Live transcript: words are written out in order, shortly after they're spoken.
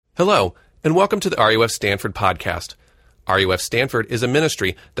Hello, and welcome to the RUF Stanford podcast. RUF Stanford is a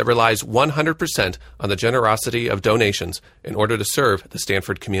ministry that relies 100% on the generosity of donations in order to serve the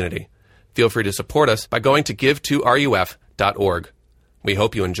Stanford community. Feel free to support us by going to give2ruf.org. We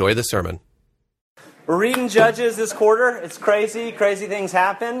hope you enjoy the sermon. We're reading Judges this quarter. It's crazy. Crazy things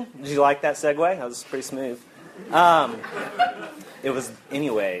happen. Did you like that segue? That was pretty smooth. It was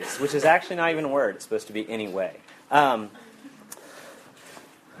anyways, which is actually not even a word. It's supposed to be anyway.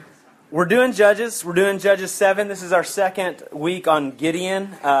 We're doing Judges. We're doing Judges 7. This is our second week on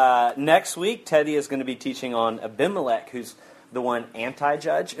Gideon. Next week, Teddy is going to be teaching on Abimelech, who's the one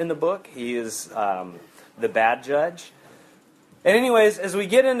anti-judge in the book. He is the bad judge. And anyways, as we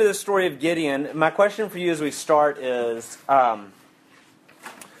get into the story of Gideon, my question for you as we start is,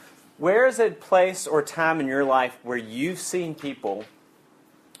 where is a place or time in your life where you've seen people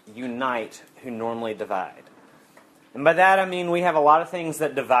unite who normally divide? And by that I mean we have a lot of things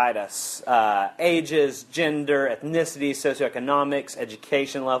that divide us. Ages, gender, ethnicity, socioeconomics,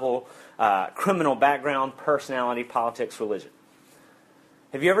 education level, criminal background, personality, politics, religion.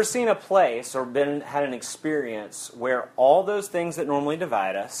 Have you ever seen a place or had an experience where all those things that normally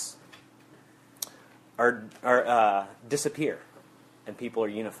divide us disappear and people are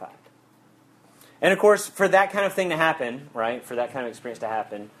unified? And of course, for that kind of thing to happen, right, for that kind of experience to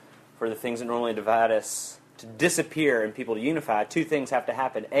happen, for the things that normally divide us to disappear and people to unify, two things have to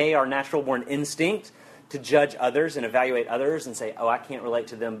happen. A, our natural-born instinct to judge others and evaluate others and say, oh, I can't relate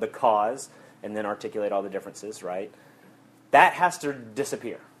to them because, and then articulate all the differences, right? That has to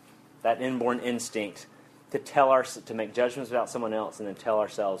disappear, that inborn instinct to make judgments about someone else and then tell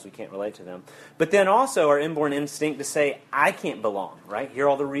ourselves we can't relate to them. But then also our inborn instinct to say, I can't belong, right? Here are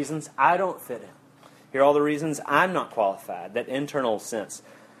all the reasons I don't fit in. Here are all the reasons I'm not qualified, that internal sense.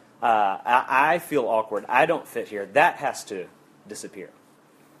 I feel awkward. I don't fit here. That has to disappear.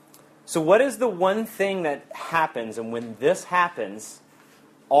 So what is the one thing that happens, and when this happens,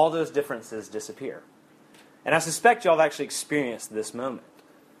 all those differences disappear? And I suspect y'all have actually experienced this moment.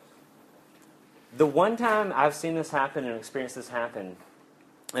 The one time I've seen this happen and experienced this happen,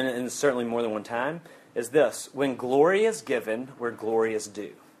 and certainly more than one time, is this: when glory is given where glory is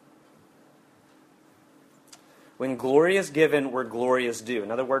due. When glory is given where glory is due.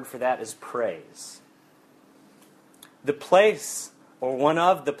 Another word for that is praise. The place, or one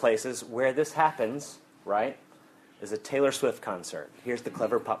of the places where this happens, right, is a Taylor Swift concert. Here's the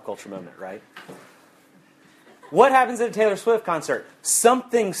clever pop culture moment, right? What happens at a Taylor Swift concert?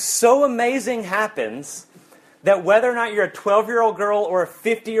 Something so amazing happens that whether or not you're a 12-year-old girl or a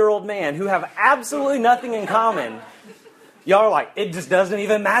 50-year-old man who have absolutely nothing in common, y'all are like, it just doesn't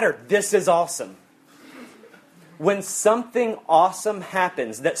even matter. This is awesome. When something awesome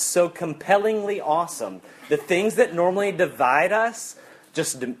happens that's so compellingly awesome, the things that normally divide us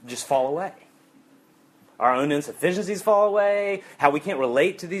just fall away. Our own insufficiencies fall away. How we can't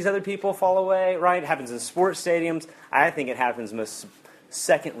relate to these other people fall away, right? It happens in sports stadiums. I think it happens most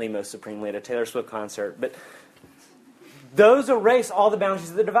supremely at a Taylor Swift concert. But those erase all the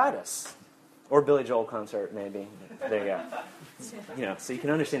boundaries that divide us. Or Billy Joel concert, maybe. There you go. So you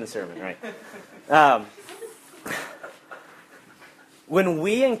can understand the sermon, right? When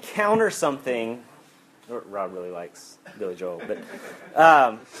we encounter something, Rob really likes Billy Joel, but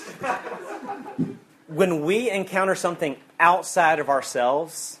when we encounter something outside of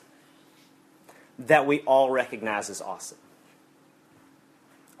ourselves that we all recognize as awesome,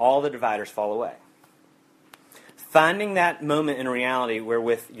 all the dividers fall away. Finding that moment in reality where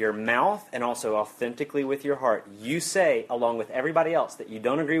with your mouth and also authentically with your heart, you say, along with everybody else that you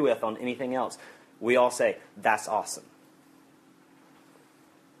don't agree with on anything else, we all say, that's awesome.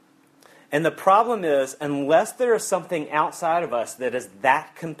 And the problem is, unless there is something outside of us that is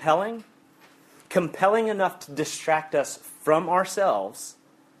that compelling enough to distract us from ourselves,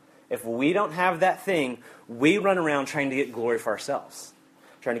 if we don't have that thing, we run around trying to get glory for ourselves.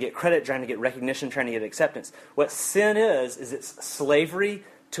 Trying to get credit, trying to get recognition, trying to get acceptance. What sin is it's slavery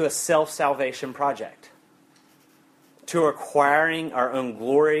to a self-salvation project. To acquiring our own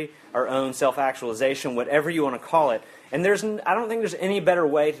glory, our own self-actualization, whatever you want to call it. And I don't think there's any better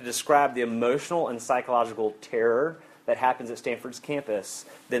way to describe the emotional and psychological terror that happens at Stanford's campus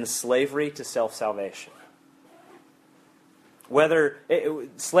than slavery to self-salvation.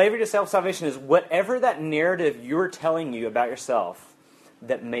 Slavery to self-salvation is whatever that narrative you're telling you about yourself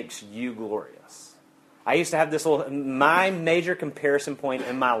that makes you glorious. I used to have my major comparison point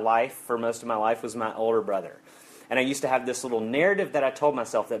in my life for most of my life was my older brother. And I used to have this little narrative that I told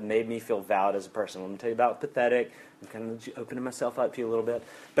myself that made me feel valid as a person. Let me tell you about pathetic. I'm kind of opening myself up to you a little bit.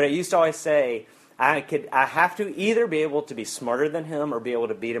 But I used to always say, I have to either be able to be smarter than him or be able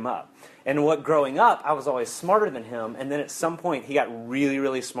to beat him up. And growing up, I was always smarter than him, and then at some point he got really,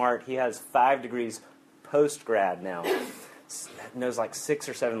 really smart. He has 5 degrees post-grad now. Knows like 6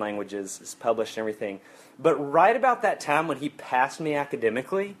 or 7 languages, is published and everything. But right about that time when he passed me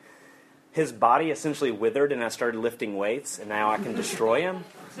academically, his body essentially withered and I started lifting weights, and now I can destroy him.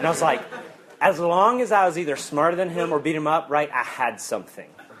 And I was like, as long as I was either smarter than him or beat him up, right, I had something.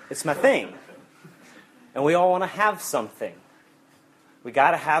 It's my thing. And we all want to have something. We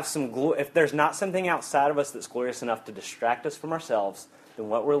got to have some glory. If there's not something outside of us that's glorious enough to distract us from ourselves, then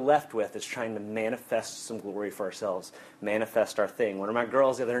what we're left with is trying to manifest some glory for ourselves, manifest our thing. One of my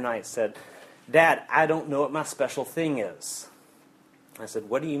girls the other night said, "Dad, I don't know what my special thing is." I said,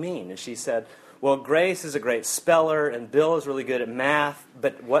 "What do you mean?" And she said, "Well, Grace is a great speller and Bill is really good at math,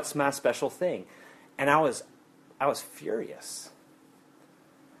 but what's my special thing?" And I was furious.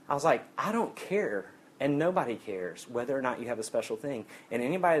 I was like, I don't care. And nobody cares whether or not you have a special thing. And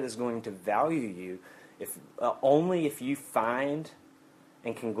anybody that's going to value you, only if you find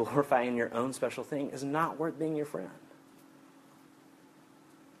and can glorify in your own special thing, is not worth being your friend.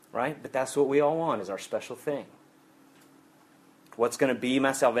 Right? But that's what we all want, is our special thing. What's going to be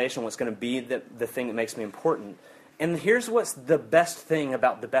my salvation? What's going to be the thing that makes me important? And here's what's the best thing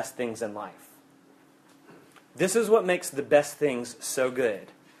about the best things in life. This is what makes the best things so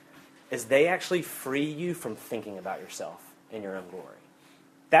good, is they actually free you from thinking about yourself and your own glory.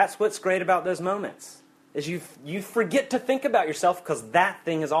 That's what's great about those moments, is you forget to think about yourself because that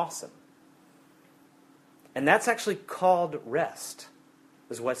thing is awesome. And that's actually called rest,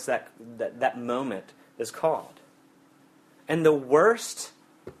 is what's that moment is called. And the worst,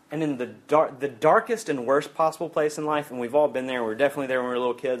 and in the darkest and worst possible place in life, and we've all been there, we're definitely there when we were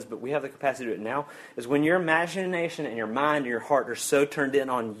little kids, but we have the capacity to do it now, is when your imagination and your mind and your heart are so turned in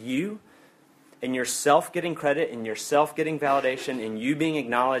on you, and yourself getting credit, and yourself getting validation, and you being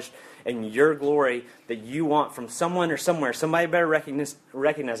acknowledged, and your glory that you want from someone or somewhere, somebody better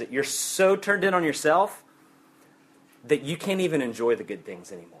recognize it. You're so turned in on yourself that you can't even enjoy the good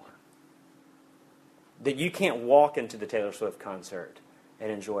things anymore. That you can't walk into the Taylor Swift concert and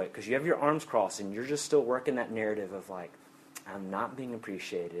enjoy it because you have your arms crossed and you're just still working that narrative of like, I'm not being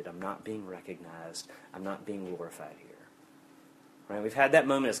appreciated, I'm not being recognized, I'm not being glorified here. Right? We've had that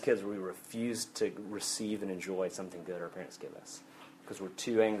moment as kids where we refuse to receive and enjoy something good our parents give us because we're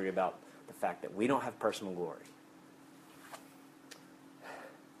too angry about the fact that we don't have personal glory.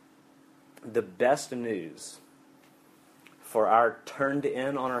 The best news for our turned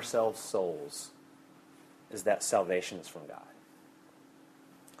in on ourselves souls is that salvation is from God.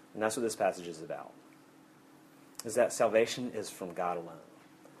 And that's what this passage is about. Is that salvation is from God alone.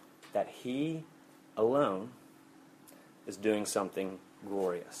 That He alone is doing something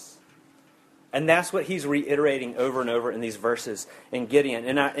glorious. And that's what he's reiterating over and over in these verses in Gideon.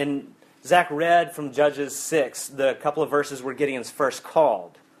 And Zach read from Judges 6, the couple of verses where Gideon's first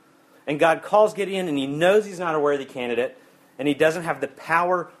called. And God calls Gideon, and he knows he's not a worthy candidate, and he doesn't have the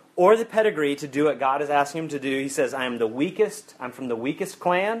power or the pedigree to do what God is asking him to do. He says, I'm the weakest, I'm from the weakest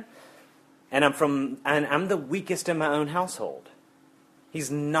clan, and I'm the weakest in my own household.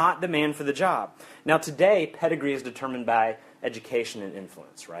 He's not the man for the job. Now today, pedigree is determined by education and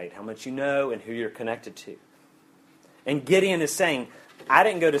influence, right? How much you know and who you're connected to. And Gideon is saying, I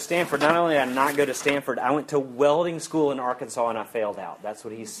didn't go to Stanford. Not only did I not go to Stanford, I went to welding school in Arkansas and I failed out. That's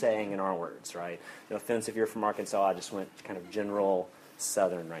what he's saying in our words, right? No offense if you're from Arkansas, I just went kind of general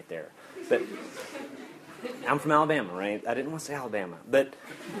Southern right there. But I'm from Alabama, right? I didn't want to say Alabama, but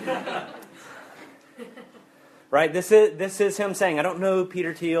right, this is him saying, I don't know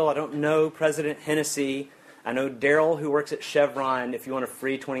Peter Thiel, I don't know President Hennessy, I know Daryl who works at Chevron. If you want a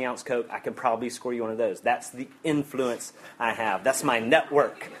free 20-ounce Coke, I can probably score you one of those. That's the influence I have. That's my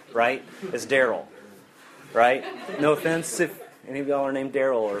network, right, is Daryl, right? No offense if any of y'all are named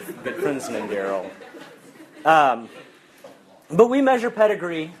Daryl or good friends named Daryl. But we measure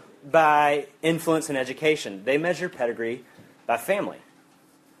pedigree by influence and education. They measure pedigree by family.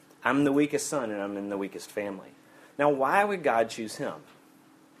 I'm the weakest son and I'm in the weakest family. Now, why would God choose him?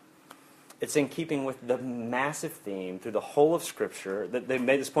 It's in keeping with the massive theme through the whole of Scripture. That they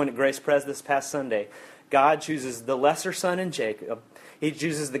made this point at Grace Pres this past Sunday. God chooses the lesser son in Jacob. He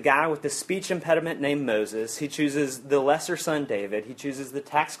chooses the guy with the speech impediment named Moses. He chooses the lesser son David. He chooses the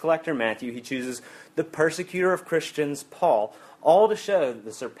tax collector Matthew. He chooses the persecutor of Christians Paul. All to show that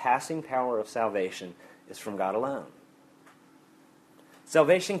the surpassing power of salvation is from God alone.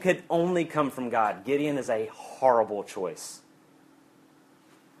 Salvation could only come from God. Gideon is a horrible choice.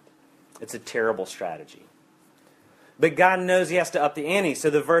 It's a terrible strategy. But God knows he has to up the ante. So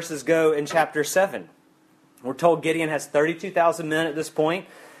the verses go in chapter 7. We're told Gideon has 32,000 men at this point.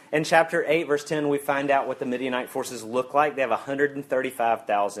 In chapter 8, verse 10, we find out what the Midianite forces look like. They have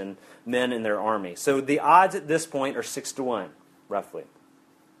 135,000 men in their army. So the odds at this point are 6-1, roughly.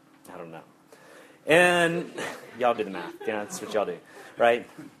 I don't know. And y'all do the math. You know, that's what y'all do, right?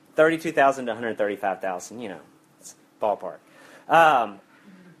 32,000 to 135,000, you know, it's ballpark.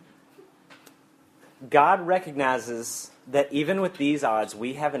 God recognizes that even with these odds,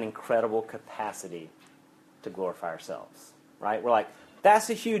 we have an incredible capacity to glorify ourselves, right? We're like, that's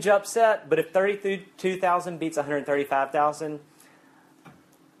a huge upset, but if 32,000 beats 135,000,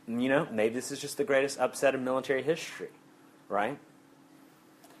 you know, maybe this is just the greatest upset in military history, right?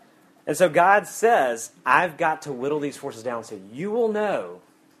 And so God says, I've got to whittle these forces down so you will know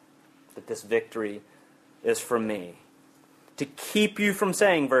that this victory is from me. To keep you from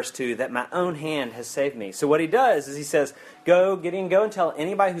saying, verse 2, that my own hand has saved me. So what he does is he says, go, Gideon, go and tell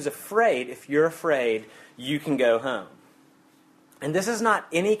anybody who's afraid, if you're afraid, you can go home. And this is not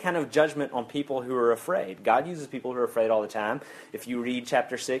any kind of judgment on people who are afraid. God uses people who are afraid all the time. If you read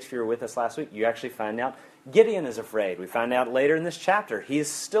chapter 6, if you were with us last week, you actually find out Gideon is afraid. We find out later in this chapter, he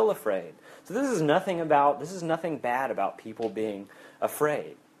is still afraid. So this is nothing bad about people being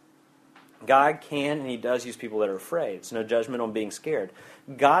afraid. God can and he does use people that are afraid. It's no judgment on being scared.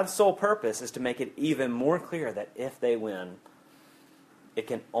 God's sole purpose is to make it even more clear that if they win, it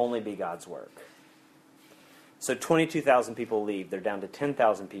can only be God's work. So 22,000 people leave. They're down to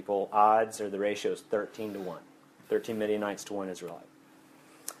 10,000 people. Odds, or the ratio, is 13 to 1. 13 Midianites to 1 Israelite.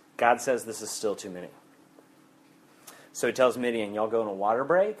 God says this is still too many. So he tells Midian, y'all go on a water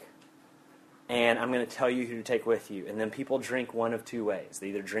break, and I'm going to tell you who to take with you. And then people drink one of two ways. They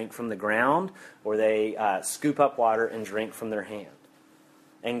either drink from the ground, or they scoop up water and drink from their hand.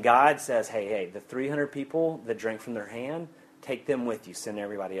 And God says, hey, the 300 people that drink from their hand, take them with you. Send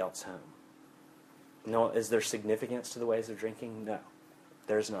everybody else home. No, is there significance to the ways of drinking? No,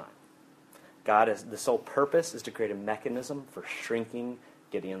 there's not. The sole purpose is to create a mechanism for shrinking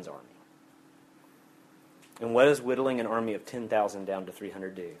Gideon's army. And what does whittling an army of 10,000 down to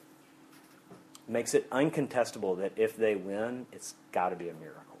 300 do? It makes it uncontestable that if they win, it's got to be a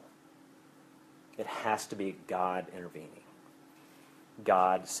miracle. It has to be God intervening.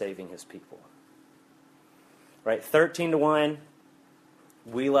 God saving his people. Right, 13 to 1.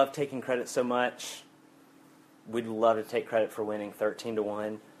 We love taking credit so much. We'd love to take credit for winning 13 to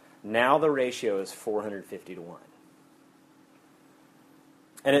 1. Now the ratio is 450 to 1.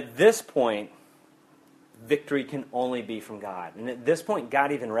 And at this point, victory can only be from God. And at this point,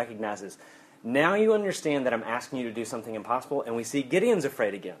 God even recognizes, now you understand that I'm asking you to do something impossible. And we see Gideon's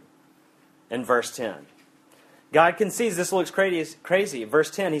afraid again in verse 10. God concedes this looks crazy.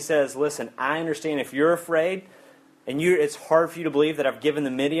 Verse 10, he says, listen, I understand if you're afraid and it's hard for you to believe that I've given the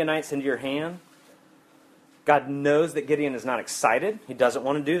Midianites into your hand. God knows that Gideon is not excited. He doesn't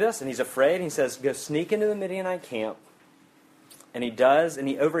want to do this, and he's afraid. He says, go sneak into the Midianite camp. And he does, and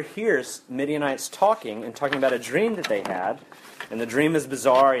he overhears Midianites talking about a dream that they had. And the dream is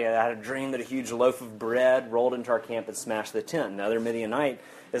bizarre. He had a dream that a huge loaf of bread rolled into our camp and smashed the tent. Another Midianite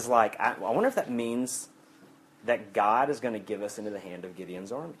is like, I wonder if that means that God is going to give us into the hand of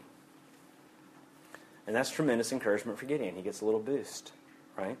Gideon's army. And that's tremendous encouragement for Gideon. He gets a little boost,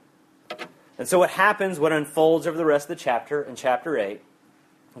 right? And so what unfolds over the rest of the chapter, in chapter 8,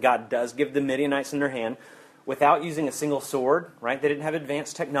 God does give the Midianites in their hand without using a single sword, right? They didn't have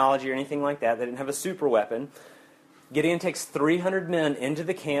advanced technology or anything like that. They didn't have a super weapon. Gideon takes 300 men into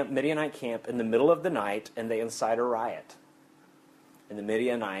the Midianite camp in the middle of the night, and they incite a riot. And the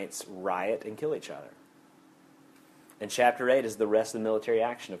Midianites riot and kill each other. And chapter 8 is the rest of the military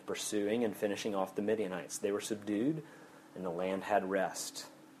action of pursuing and finishing off the Midianites. They were subdued, and the land had rest.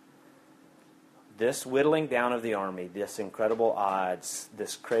 This whittling down of the army, this incredible odds,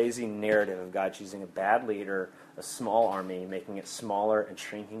 this crazy narrative of God choosing a bad leader, a small army, making it smaller and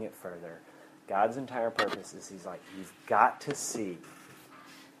shrinking it further. God's entire purpose is he's like, you've got to see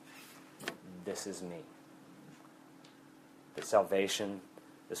this is me. That salvation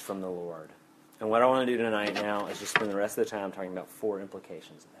is from the Lord. And what I want to do tonight now is just spend the rest of the time talking about 4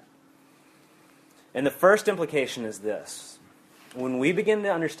 implications of that. And the first implication is this. When we begin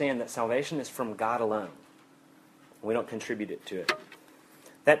to understand that salvation is from God alone, we don't contribute it to it,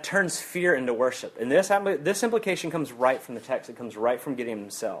 that turns fear into worship. And this implication comes right from the text. It comes right from Gideon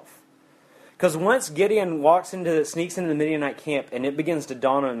himself. Because once Gideon sneaks into the Midianite camp, and it begins to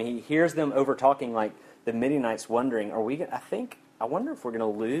dawn on him, he hears them over-talking like the Midianites, wondering, I wonder if we're going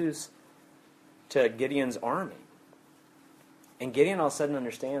to lose to Gideon's army. And Gideon all of a sudden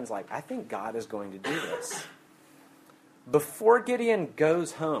understands, I think God is going to do this. before Gideon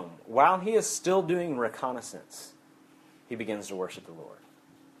goes home, while he is still doing reconnaissance, he begins to worship the Lord.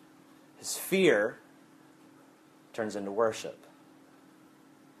 His fear turns into worship.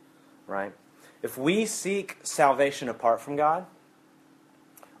 Right? If we seek salvation apart from God,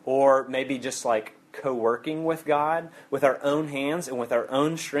 or maybe just like co-working with God with our own hands and with our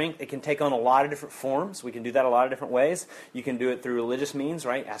own strength, it can take on a lot of different forms. We can do that a lot of different ways. You can do it through religious means,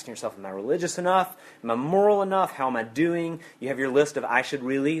 right? Asking yourself, am I religious enough? Am I moral enough? How am I doing? You have your list of I should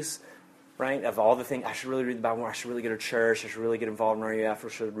reallys, right? Of all the things, I should really read the Bible more, I should really go to church, I should really get involved in RUF, or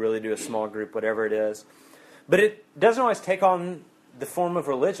should really do a small group, whatever it is. But it doesn't always take on the form of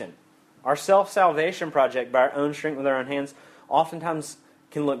religion. Our self-salvation project, by our own strength with our own hands, oftentimes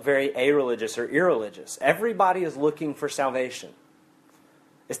can look very a-religious or irreligious. Everybody is looking for salvation.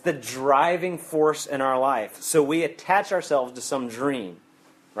 It's the driving force in our life. So we attach ourselves to some dream,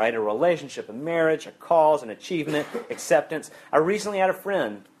 right? A relationship, a marriage, a cause, an achievement, acceptance. I recently had a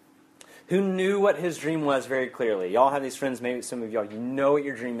friend who knew what his dream was very clearly. Y'all have these friends, maybe some of y'all, you know what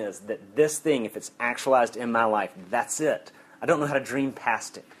your dream is. That this thing, if it's actualized in my life, that's it. I don't know how to dream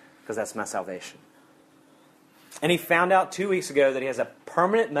past it, because that's my salvation. And he found out 2 weeks ago that he has a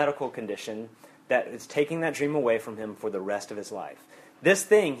permanent medical condition that is taking that dream away from him for the rest of his life. This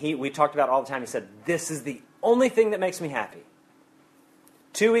thing, we talked about all the time, he said, this is the only thing that makes me happy.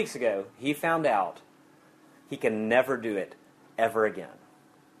 2 weeks ago, he found out he can never do it ever again.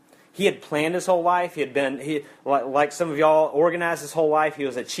 He had planned his whole life. Like some of y'all, organized his whole life. He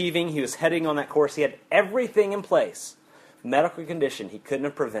was achieving. He was heading on that course. He had everything in place. Medical condition he couldn't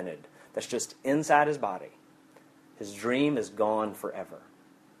have prevented. That's just inside his body. His dream is gone forever.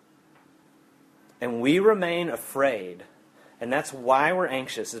 And we remain afraid, and that's why we're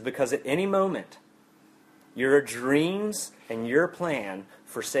anxious, is because at any moment, your dreams and your plan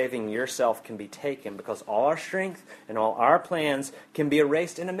for saving yourself can be taken, because all our strength and all our plans can be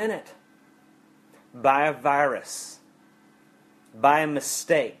erased in a minute by a virus, by a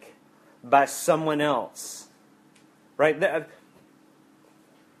mistake, by someone else. Right? The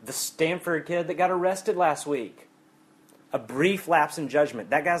Stanford kid that got arrested last week, a brief lapse in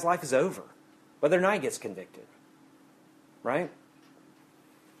judgment, that guy's life is over, whether or not he gets convicted. Right?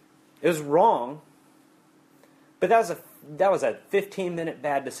 It was wrong, but that was a 15-minute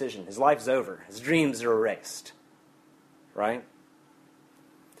bad decision. His life's over. His dreams are erased. Right?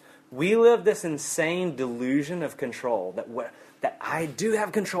 We live this insane delusion of control, that I do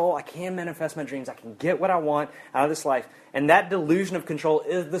have control, I can manifest my dreams, I can get what I want out of this life. And that delusion of control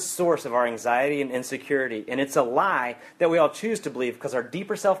is the source of our anxiety and insecurity. And it's a lie that we all choose to believe, because our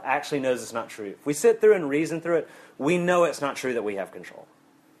deeper self actually knows it's not true. If we sit through and reason through it, we know it's not true that we have control.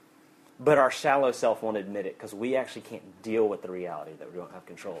 But our shallow self won't admit it, because we actually can't deal with the reality that we don't have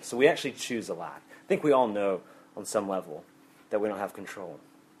control. So we actually choose a lie. I think we all know on some level that we don't have control.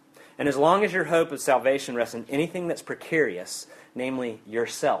 And as long as your hope of salvation rests in anything that's precarious, namely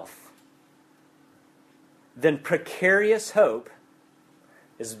yourself, then precarious hope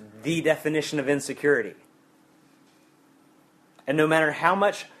is the definition of insecurity. And no matter how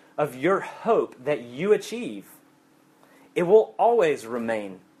much of your hope that you achieve, it will always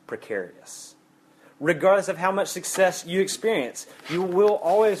remain precarious. Regardless of how much success you experience, you will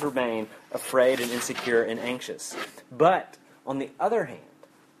always remain afraid and insecure and anxious. But on the other hand,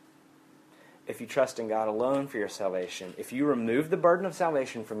 if you trust in God alone for your salvation, if you remove the burden of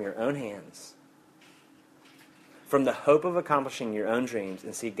salvation from your own hands, from the hope of accomplishing your own dreams,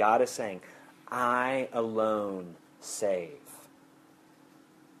 and see God is saying, I alone save,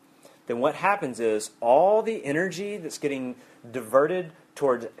 then what happens is all the energy that's getting diverted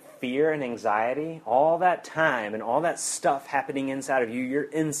towards fear and anxiety, all that time and all that stuff happening inside of you, your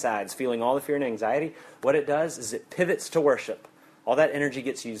insides, feeling all the fear and anxiety, what it does is it pivots to worship. All that energy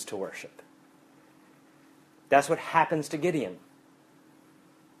gets used to worship. That's what happens to Gideon.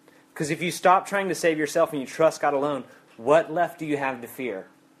 Because if you stop trying to save yourself and you trust God alone, what left do you have to fear?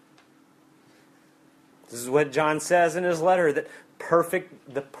 This is what John says in his letter, that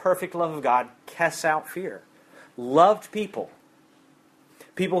the perfect love of God casts out fear. Loved people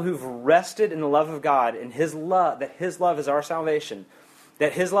who've rested in the love of God, and His love, that His love is our salvation,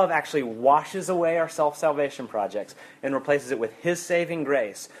 that His love actually washes away our self-salvation projects and replaces it with His saving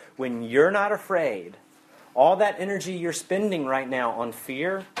grace. When you're not afraid, all that energy you're spending right now on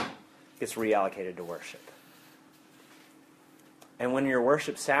fear gets reallocated to worship. And when your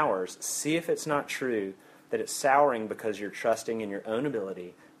worship sours, see if it's not true that it's souring because you're trusting in your own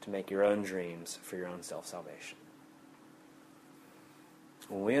ability to make your own dreams for your own self-salvation.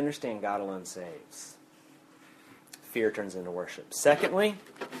 When we understand God alone saves, fear turns into worship. Secondly,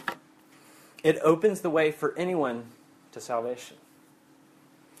 it opens the way for anyone to salvation.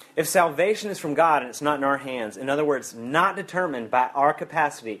 If salvation is from God and it's not in our hands, in other words, not determined by our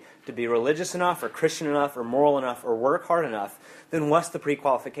capacity to be religious enough or Christian enough or moral enough or work hard enough, then what's the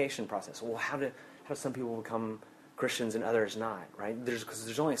pre-qualification process? Well, how do some people become Christians and others not, right? Because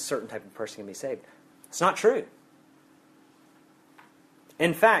there's only a certain type of person can be saved. It's not true.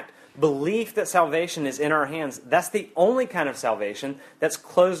 In fact, belief that salvation is in our hands, that's the only kind of salvation that's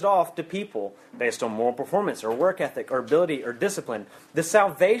closed off to people based on moral performance or work ethic or ability or discipline. The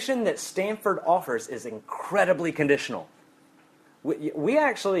salvation that Stanford offers is incredibly conditional. We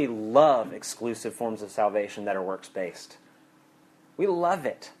actually love exclusive forms of salvation that are works-based. We love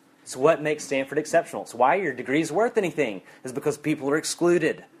it. It's what makes Stanford exceptional. It's why your degree is worth anything, is because people are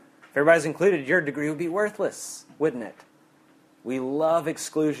excluded. If everybody's included, your degree would be worthless, wouldn't it? We love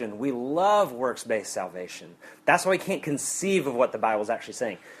exclusion. We love works-based salvation. That's why we can't conceive of what the Bible's actually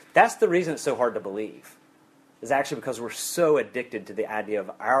saying. That's the reason it's so hard to believe. Is actually because we're so addicted to the idea of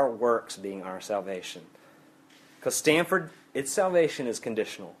our works being our salvation. Because Stanford, its salvation is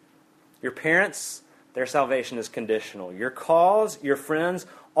conditional. Your parents, their salvation is conditional. Your cause, your friends,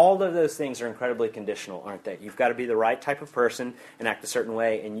 all of those things are incredibly conditional, aren't they? You've got to be the right type of person and act a certain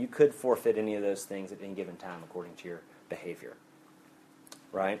way, and you could forfeit any of those things at any given time according to your behavior.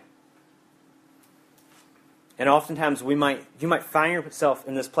 Right? And oftentimes you might find yourself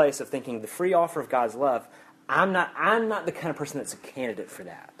in this place of thinking the free offer of God's love, I'm not the kind of person that's a candidate for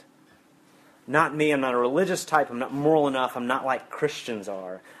that. Not me, I'm not a religious type, I'm not moral enough, I'm not like Christians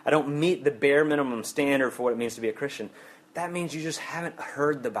are. I don't meet the bare minimum standard for what it means to be a Christian. That means you just haven't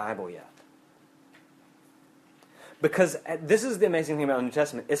heard the Bible yet. Because this is the amazing thing about the New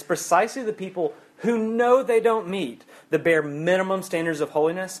Testament. It's precisely the people who know they don't meet the bare minimum standards of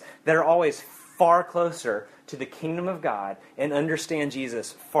holiness that are always far closer to the kingdom of God and understand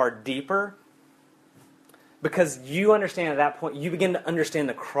Jesus far deeper. Because you understand at that point, you begin to understand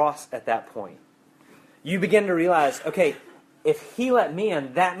the cross at that point. You begin to realize, okay, if he let me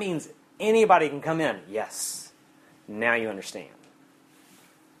in, that means anybody can come in. Yes. Now you understand.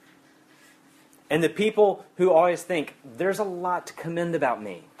 And the people who always think, there's a lot to commend about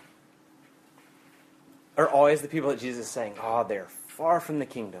me, are always the people that Jesus is saying, oh, they're far from the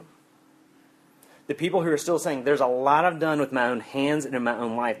kingdom. The people who are still saying, there's a lot I've done with my own hands and in my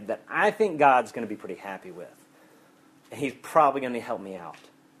own life that I think God's going to be pretty happy with. And he's probably going to help me out.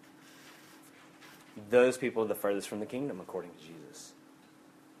 Those people are the furthest from the kingdom, according to Jesus.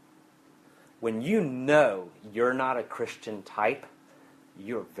 When you know you're not a Christian type,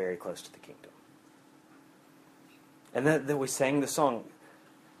 you're very close to the kingdom. And then we sang the song,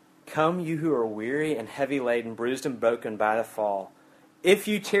 come you who are weary and heavy laden, bruised and broken by the fall. If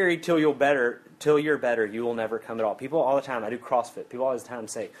you tarry till you're better, you will never come at all. People all the time, I do CrossFit. People all the time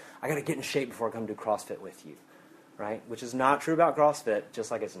say, I got to get in shape before I come do CrossFit with you. Right? Which is not true about CrossFit,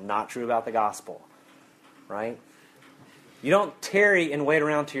 just like it's not true about the gospel. Right? You don't tarry and wait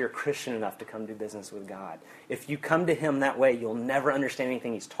around till you're Christian enough to come do business with God. If you come to him that way, you'll never understand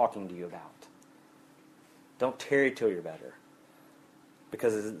anything he's talking to you about. Don't tarry till you're better.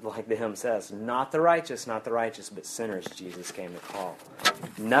 Because like the hymn says, not the righteous, but sinners Jesus came to call.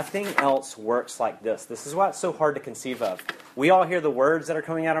 Nothing else works like this. This is why it's so hard to conceive of. We all hear the words that are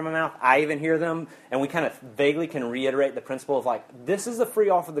coming out of my mouth. I even hear them. And we kind of vaguely can reiterate the principle of like, this is the free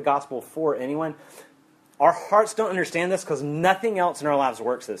offer of the gospel for anyone. Our hearts don't understand this because nothing else in our lives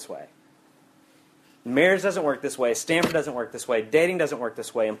works this way. Marriage doesn't work this way. Stanford doesn't work this way. Dating doesn't work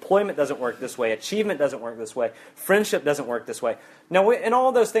this way. Employment doesn't work this way. Achievement doesn't work this way. Friendship doesn't work this way. Now, in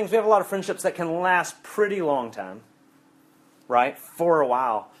all those things, we have a lot of friendships that can last pretty long time, right? For a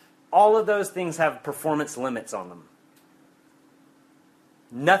while. All of those things have performance limits on them.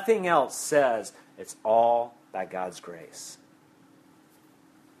 Nothing else says it's all by God's grace.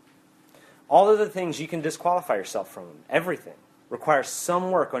 All of the things you can disqualify yourself from. Everything requires some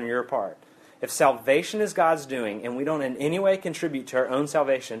work on your part. If salvation is God's doing and we don't in any way contribute to our own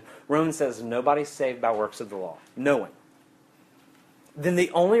salvation, Romans says nobody's saved by works of the law. No one. Then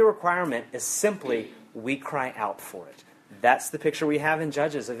the only requirement is simply we cry out for it. That's the picture we have in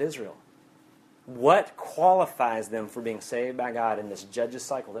Judges of Israel. What qualifies them for being saved by God in this Judges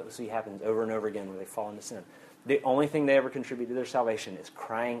cycle that we see happens over and over again when they fall into sin? The only thing they ever contribute to their salvation is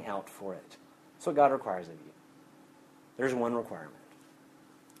crying out for it. That's what God requires of you. There's one requirement.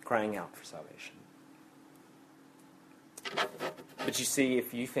 Crying out for salvation. But you see,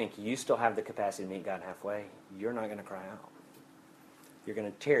 if you think you still have the capacity to meet God halfway, you're not going to cry out. You're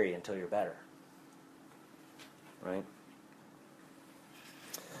going to tarry until you're better. Right?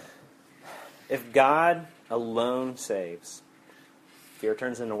 If God alone saves, fear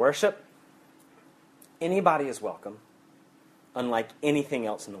turns into worship. Anybody is welcome. unlike anything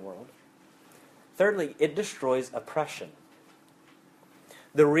else in the world. Thirdly, it destroys oppression.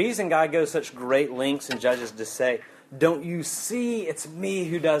 The reason God goes such great lengths in Judges to say, don't you see it's me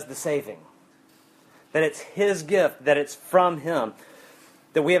who does the saving? That it's His gift, that it's from Him.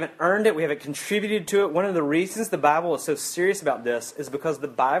 That we haven't earned it, we haven't contributed to it. One of the reasons the Bible is so serious about this is because the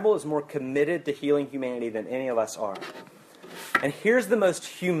Bible is more committed to healing humanity than any of us are. And here's the most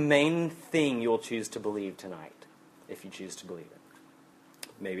humane thing you'll choose to believe tonight, if you choose to believe it.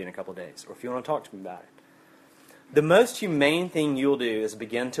 Maybe in a couple of days, or if you want to talk to me about it. The most humane thing you'll do is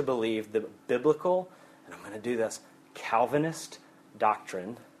begin to believe the biblical, and I'm going to do this, Calvinist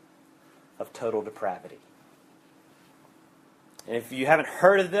doctrine of total depravity. And if you haven't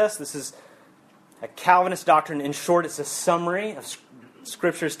heard of this, this is a Calvinist doctrine. In short, it's a summary of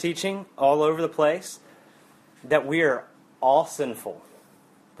Scripture's teaching all over the place, that we are all sinful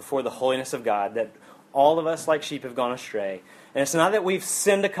before the holiness of God, that all of us like sheep have gone astray. And it's not that we've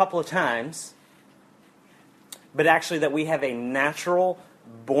sinned a couple of times, but actually that we have a natural,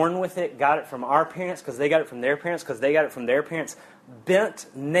 born with it, got it from our parents because they got it from their parents because they got it from their parents, bent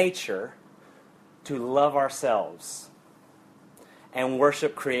nature to love ourselves and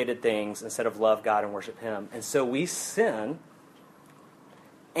worship created things instead of love God and worship Him. And so we sin,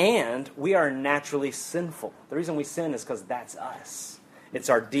 and we are naturally sinful. The reason we sin is because that's us. It's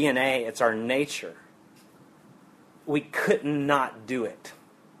our DNA, it's our nature. We could not do it.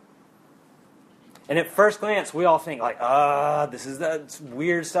 And at first glance, we all think like, this is that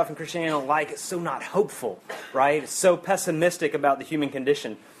weird stuff in Christianity I don't like. It's so not hopeful, right? It's so pessimistic about the human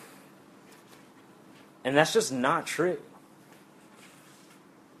condition. And that's just not true.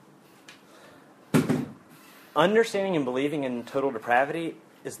 Understanding and believing in total depravity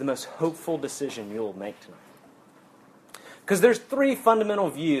is the most hopeful decision you'll make tonight. Because there's three fundamental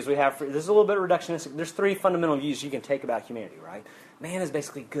views we have. This is a little bit reductionistic. There's three fundamental views you can take about humanity, right? Man is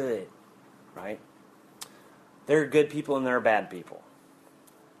basically good, right? There are good people and there are bad people.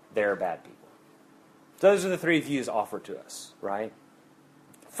 There are bad people. Those are the three views offered to us, right?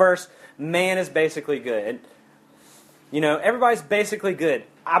 First, man is basically good. Everybody's basically good.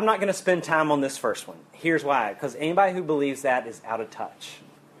 I'm not going to spend time on this first one. Here's why. Because anybody who believes that is out of touch.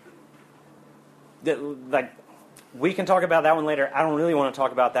 We can talk about that one later. I don't really want to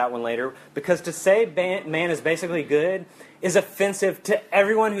talk about that one later. Because to say man is basically good is offensive to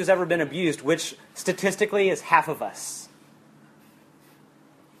everyone who's ever been abused, which statistically is half of us.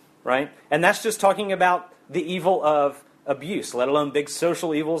 Right? And that's just talking about the evil of abuse, let alone big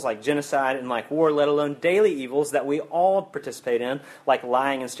social evils like genocide and like war, let alone daily evils that we all participate in, like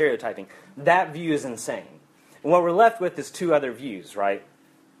lying and stereotyping. That view is insane. And what we're left with is two other views, right?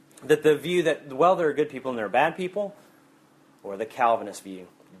 That the view that, there are good people and there are bad people, or the Calvinist view,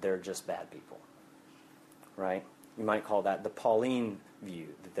 they're just bad people, right? You might call that the Pauline view,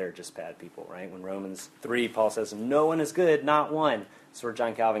 that they're just bad people, right? When Romans 3, Paul says, no one is good, not one. That's where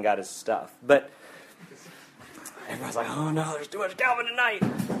John Calvin got his stuff. But everyone's like, oh no, there's too much Calvin tonight.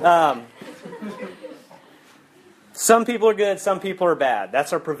 Some people are good, some people are bad.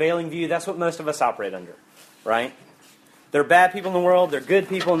 That's our prevailing view. That's what most of us operate under, right? There are bad people in the world, there are good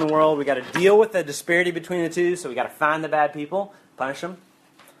people in the world. We've got to deal with the disparity between the two, so we've got to find the bad people, punish them,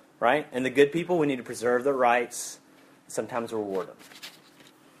 right? And the good people, we need to preserve their rights, sometimes reward them.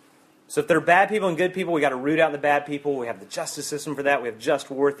 So if there are bad people and good people, we've got to root out the bad people. We have the justice system for that. We have just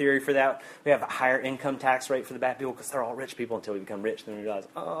war theory for that. We have a higher income tax rate for the bad people because they're all rich people until we become rich. Then we realize,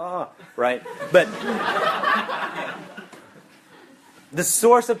 right? But the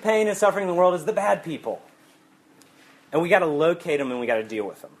source of pain and suffering in the world is the bad people. And we got to locate them and we got to deal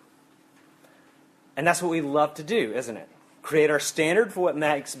with them. And that's what we love to do, isn't it? Create our standard for what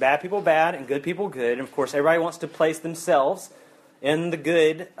makes bad people bad and good people good. And of course, everybody wants to place themselves in the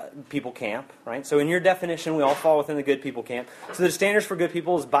good people camp, right? So in your definition, we all fall within the good people camp. So the standards for good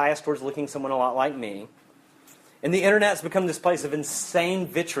people is biased towards looking someone a lot like me. And the internet's become this place of insane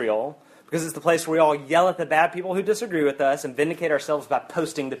vitriol because it's the place where we all yell at the bad people who disagree with us and vindicate ourselves by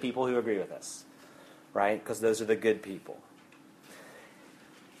posting the people who agree with us, right? Because those are the good people.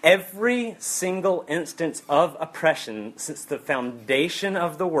 Every single instance of oppression since the foundation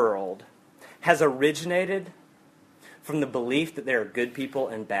of the world has originated from the belief that there are good people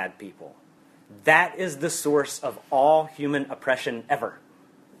and bad people. That is the source of all human oppression ever.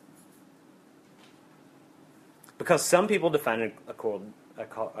 Because some people define it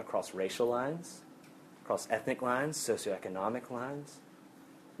across racial lines, across ethnic lines, socioeconomic lines.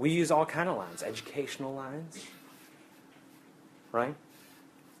 We use all kind of lines, educational lines, right?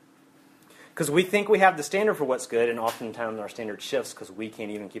 Because we think we have the standard for what's good, and oftentimes our standard shifts because we can't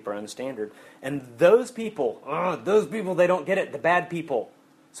even keep our own standard. And those people, they don't get it, the bad people.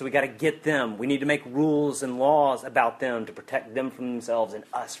 So we got to get them. We need to make rules and laws about them to protect them from themselves and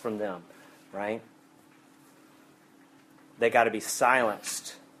us from them, right? They got to be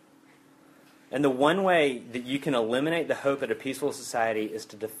silenced. And the one way that you can eliminate the hope at a peaceful society is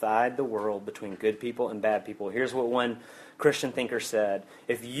to divide the world between good people and bad people. Here's what one Christian thinker said: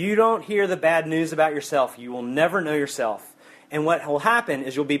 if you don't hear the bad news about yourself, you will never know yourself. And what will happen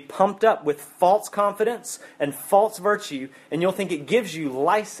is you'll be pumped up with false confidence and false virtue, and you'll think it gives you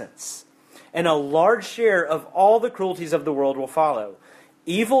license. And a large share of all the cruelties of the world will follow.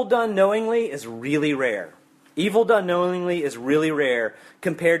 Evil done knowingly is really rare. Evil done knowingly is really rare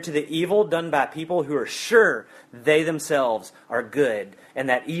compared to the evil done by people who are sure they themselves are good, and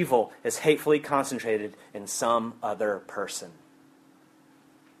that evil is hatefully concentrated in some other person.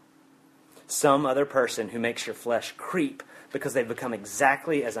 Some other person who makes your flesh creep because they've become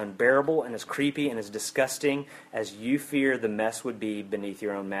exactly as unbearable and as creepy and as disgusting as you fear the mess would be beneath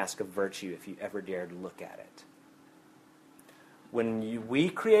your own mask of virtue if you ever dared look at it. When we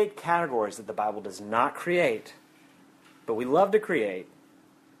create categories that the Bible does not create, but we love to create,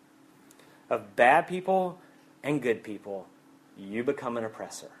 of bad people and good people, you become an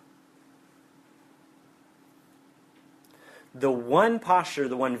oppressor. The one posture,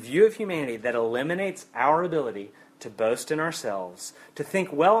 the one view of humanity that eliminates our ability to boast in ourselves, to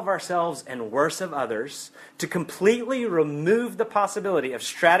think well of ourselves and worse of others, to completely remove the possibility of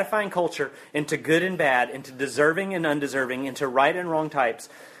stratifying culture into good and bad, into deserving and undeserving, into right and wrong types,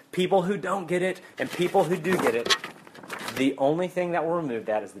 people who don't get it and people who do get it. The only thing that will remove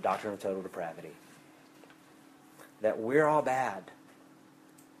that is the doctrine of total depravity. That we're all bad.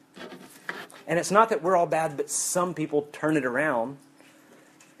 And it's not that we're all bad, but some people turn it around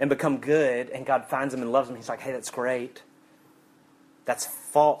and become good, and God finds them and loves them. He's like, hey, that's great. That's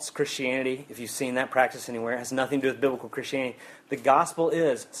false Christianity. If you've seen that practice anywhere, it has nothing to do with biblical Christianity. The gospel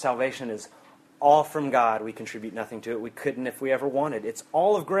is, salvation is all from God. We contribute nothing to it. We couldn't if we ever wanted. It's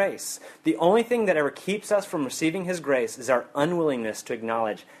all of grace. The only thing that ever keeps us from receiving His grace is our unwillingness to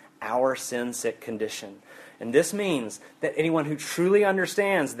acknowledge our sin-sick condition. And this means that anyone who truly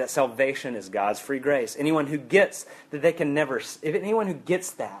understands that salvation is God's free grace, anyone who gets that they can never, if anyone who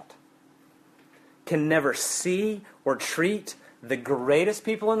gets that can never see or treat the greatest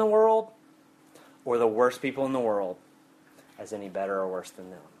people in the world or the worst people in the world as any better or worse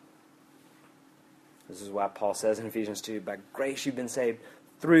than them. This is why Paul says in Ephesians 2, by grace you've been saved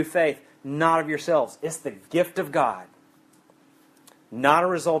through faith, not of yourselves. It's the gift of God. Not a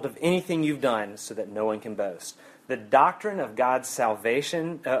result of anything you've done, so that no one can boast. The doctrine of God's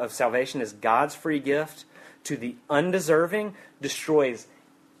salvation, is God's free gift to the undeserving, destroys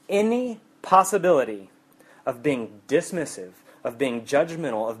any possibility of being dismissive, of being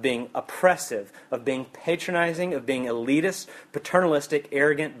judgmental, of being oppressive, of being patronizing, of being elitist, paternalistic,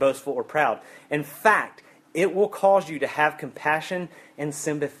 arrogant, boastful, or proud. In fact, it will cause you to have compassion and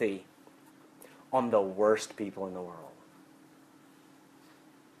sympathy on the worst people in the world.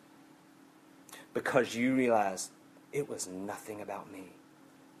 Because you realize it was nothing about me.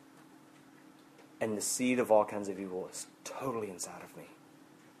 And the seed of all kinds of evil is totally inside of me.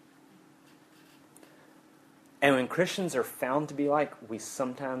 And when Christians are found to be like we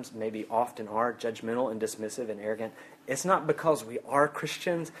sometimes, maybe often are, judgmental and dismissive and arrogant, it's not because we are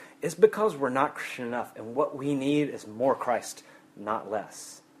Christians, it's because we're not Christian enough. And what we need is more Christ, not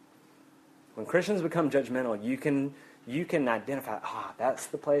less. When Christians become judgmental, you can identify, that's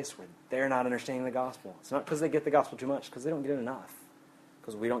the place where they're not understanding the gospel. It's not because they get the gospel too much, because they don't get it enough.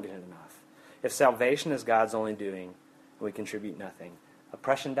 Because we don't get it enough. If salvation is God's only doing, and we contribute nothing,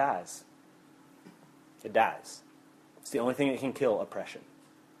 oppression dies. It dies. It's the only thing that can kill oppression.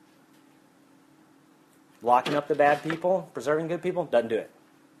 Locking up the bad people, preserving good people, doesn't do it.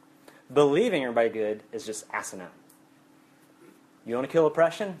 Believing everybody good is just asinine. You want to kill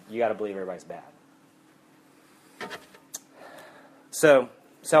oppression? You got to believe everybody's bad. So,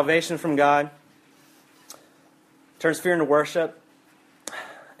 salvation from God turns fear into worship.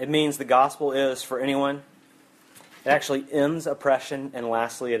 It means the gospel is for anyone. It actually ends oppression, and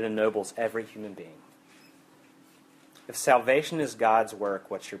lastly, it ennobles every human being. If salvation is God's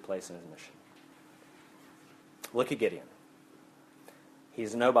work, what's your place in His mission? Look at Gideon.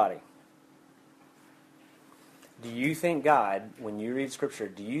 He's a nobody. Do you think God, when you read Scripture,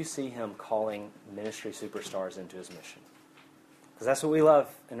 do you see Him calling ministry superstars into His mission? Because that's what we love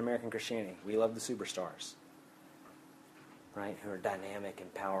in American Christianity. We love the superstars, right? Who are dynamic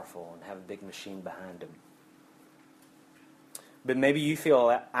and powerful and have a big machine behind them. But maybe you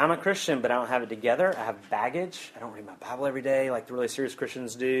feel, I'm a Christian, but I don't have it together. I have baggage. I don't read my Bible every day like the really serious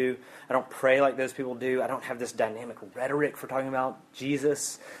Christians do. I don't pray like those people do. I don't have this dynamic rhetoric for talking about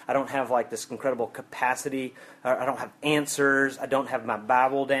Jesus. I don't have like this incredible capacity. I don't have answers. I don't have my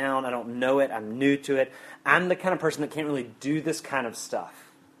Bible down. I don't know it. I'm new to it. I'm the kind of person that can't really do this kind of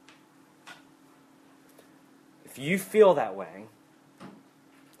stuff. If you feel that way,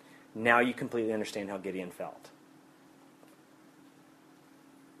 now you completely understand how Gideon felt.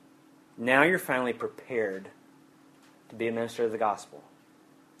 Now you're finally prepared to be a minister of the gospel.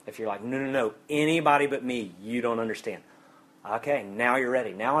 If you're like, no, anybody but me, you don't understand. Okay, now you're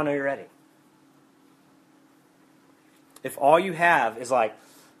ready. Now I know you're ready. If all you have is like,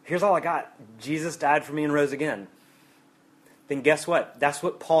 here's all I got. Jesus died for me and rose again. Then guess what? That's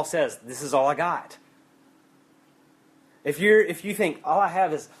what Paul says. This is all I got. If you think all I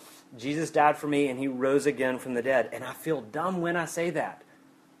have is Jesus died for me and he rose again from the dead, and I feel dumb when I say that,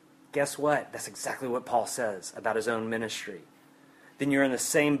 guess what? That's exactly what Paul says about his own ministry. Then you're in the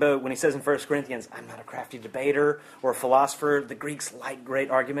same boat when he says in 1 Corinthians, I'm not a crafty debater or a philosopher. The Greeks like great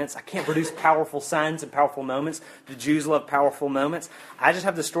arguments. I can't produce powerful signs and powerful moments. The Jews love powerful moments. I just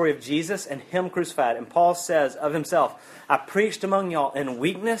have the story of Jesus and him crucified. And Paul says of himself, I preached among y'all in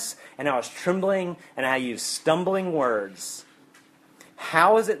weakness, and I was trembling, and I used stumbling words.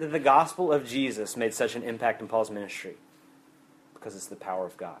 How is it that the gospel of Jesus made such an impact in Paul's ministry? Because it's the power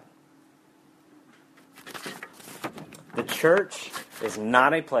of God. The church is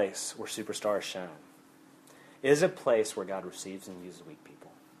not a place where superstars shine. It is a place where God receives and uses weak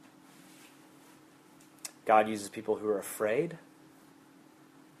people. God uses people who are afraid.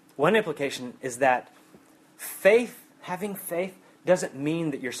 One implication is that having faith, doesn't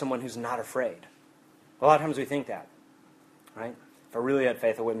mean that you're someone who's not afraid. A lot of times we think that, right? If I really had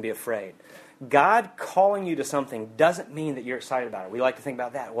faith, I wouldn't be afraid. God calling you to something doesn't mean that you're excited about it. We like to think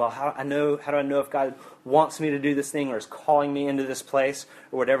about that. Well, how do I know if God wants me to do this thing or is calling me into this place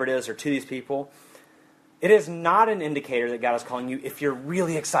or whatever it is or to these people? It is not an indicator that God is calling you if you're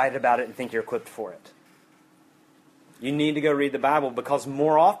really excited about it and think you're equipped for it. You need to go read the Bible, because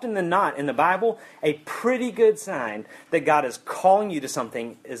more often than not in the Bible, a pretty good sign that God is calling you to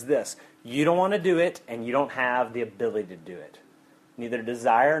something is this. You don't want to do it and you don't have the ability to do it. Neither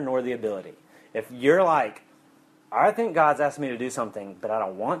desire nor the ability. If you're like, I think God's asked me to do something, but I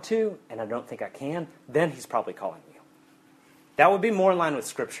don't want to, and I don't think I can, then he's probably calling you. That would be more in line with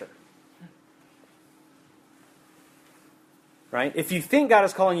Scripture. Right? If you think God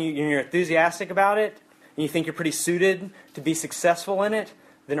is calling you and you're enthusiastic about it, and you think you're pretty suited to be successful in it,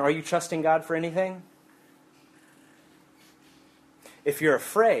 then are you trusting God for anything? If you're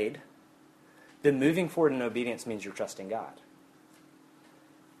afraid, then moving forward in obedience means you're trusting God.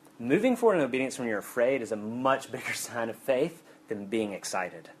 Moving forward in obedience when you're afraid is a much bigger sign of faith than being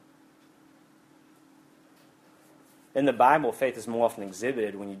excited. In the Bible, faith is more often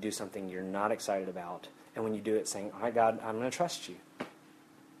exhibited when you do something you're not excited about, and when you do it saying, all right, God, I'm going to trust you.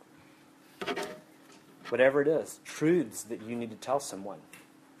 Whatever it is, truths that you need to tell someone,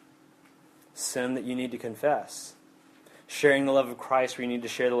 sin that you need to confess, sharing the love of Christ where you need to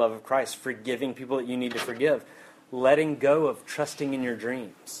share the love of Christ, forgiving people that you need to forgive, letting go of trusting in your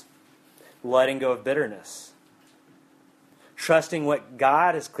dreams, letting go of bitterness, trusting what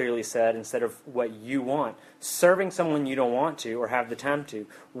God has clearly said instead of what you want, serving someone you don't want to or have the time to,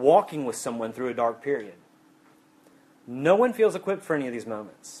 walking with someone through a dark period. No one feels equipped for any of these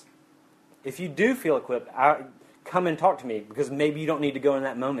moments. If you do feel equipped, come and talk to me, because maybe you don't need to go in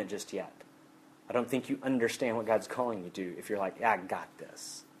that moment just yet. I don't think you understand what God's calling you to if you're like, yeah, I got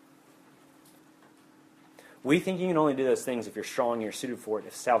this. We think you can only do those things if you're strong and you're suited for it.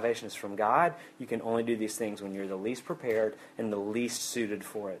 If salvation is from God, you can only do these things when you're the least prepared and the least suited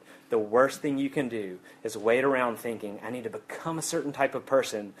for it. The worst thing you can do is wait around thinking, I need to become a certain type of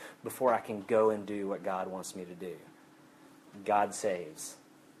person before I can go and do what God wants me to do. God saves.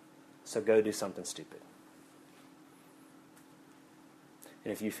 So go do something stupid.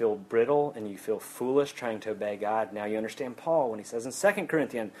 And if you feel brittle and you feel foolish trying to obey God, now you understand Paul when he says in 2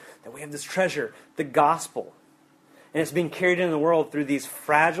 Corinthians that we have this treasure, the gospel. And it's being carried in the world through these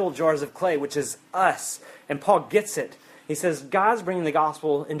fragile jars of clay, which is us. And Paul gets it. He says God's bringing the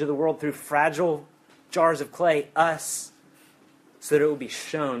gospel into the world through fragile jars of clay, us, so that it will be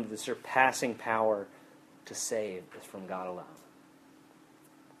shown that the surpassing power to save is from God alone.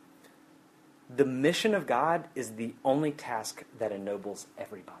 The mission of God is the only task that ennobles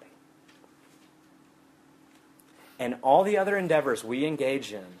everybody. And all the other endeavors we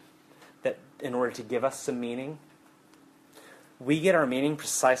engage in, that in order to give us some meaning, we get our meaning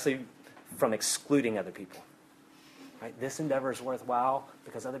precisely from excluding other people. Right? This endeavor is worthwhile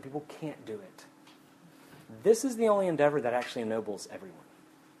because other people can't do it. This is the only endeavor that actually ennobles everyone.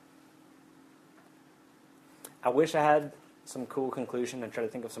 I wish I had some cool conclusion and try to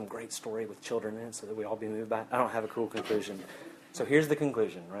think of some great story with children in it so that we'd all be moved by it. I don't have a cool conclusion. So here's the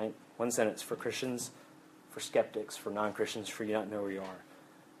conclusion, right? One sentence for Christians, for skeptics, for non-Christians, for you not know where you are.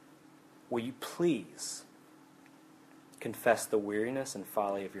 Will you please confess the weariness and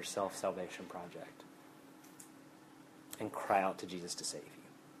folly of your self-salvation project and cry out to Jesus to save you?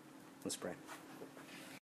 Let's pray.